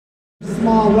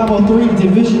Small level 3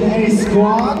 Division A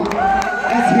squad.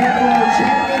 That's here for our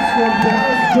champions from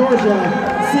Dallas, Georgia,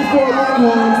 C4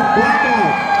 Longhorns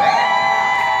Blackout.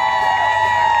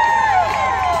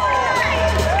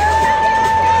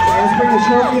 Let's bring the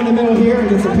trophy in the middle here and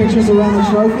get some pictures around the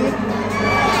trophy.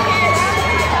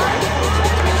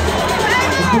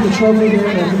 Let's put the trophy here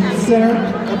in the center,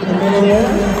 up in the middle there.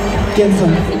 Get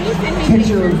some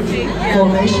picture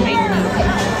formation.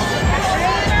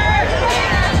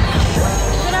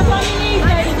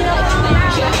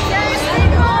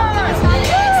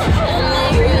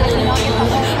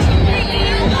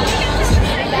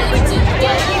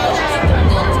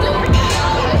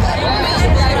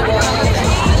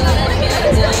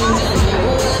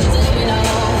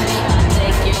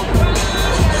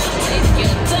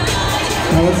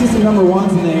 Now let's see some number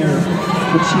ones in the air.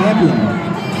 The champion.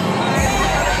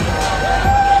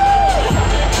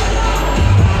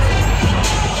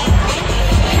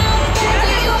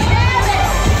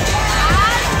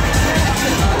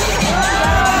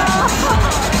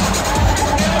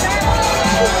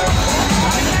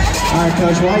 All right,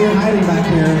 Coach, while you're hiding back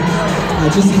here,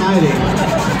 just hiding.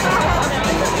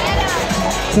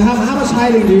 So how much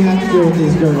hiding do you have to do with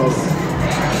these girls?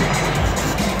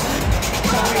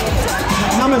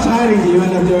 How much hiding do you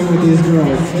end up doing with these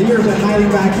girls? So you're just hiding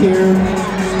back here.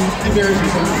 Embarrassing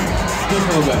something. Just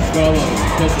a little bit. Go alone.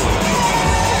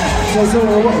 Just a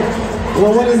little bit.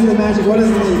 Well, what is the magic? What is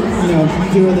it that you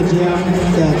do in the gym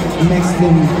that makes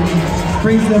them,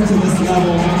 brings them to this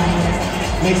level,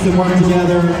 makes them work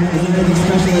together? Is there anything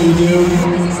special that you do?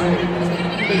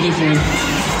 Conditioning.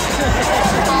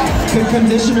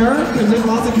 Conditioner?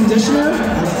 Lots of conditioner?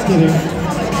 I'm just kidding.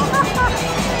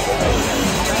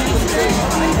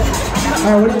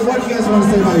 All right, what do you guys want to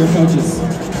say about your coaches?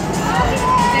 They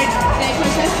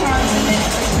push us hard limits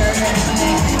for sure, but I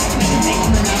couldn't make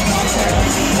them enough also.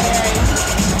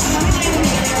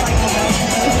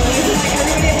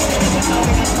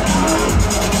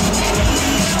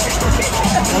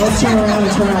 Now let's turn around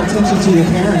and turn our attention to your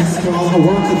parents for all the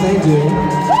work that they do.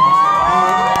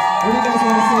 What do you guys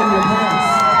want to say to your parents?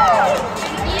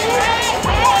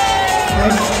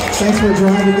 Thanks for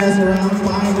driving you guys around,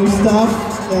 buying new stuff.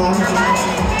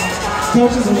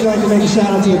 Coaches, would you like to make a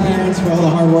shout out to your parents for all the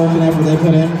hard work and effort they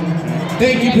put in?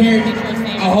 Thank you, parents.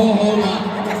 A whole lot.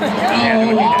 A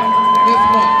whole lot. This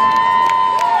much.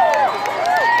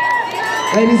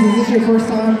 Ladies, is this your first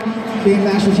time being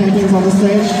national champions on the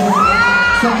stage?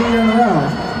 Second year in a row.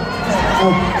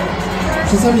 Oh,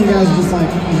 so some of you guys are just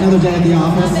like another day at the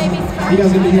office. You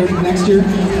guys gonna be here next year?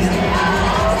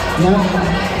 No?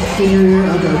 Senior year?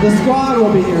 Okay. The squad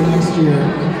will be here next year.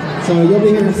 So you'll be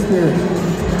here in spirit.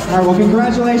 All right, well,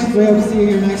 congratulations. We hope to see you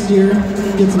here next year.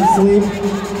 Get some sleep.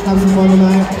 Have some fun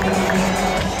tonight.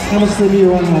 How much sleep are you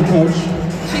running on, Coach?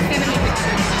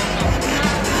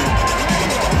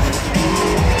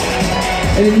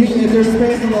 And if there's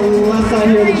space on the left side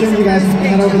here of the gym, you guys can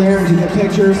head over there and do the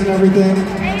pictures and everything.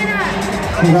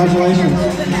 Congratulations.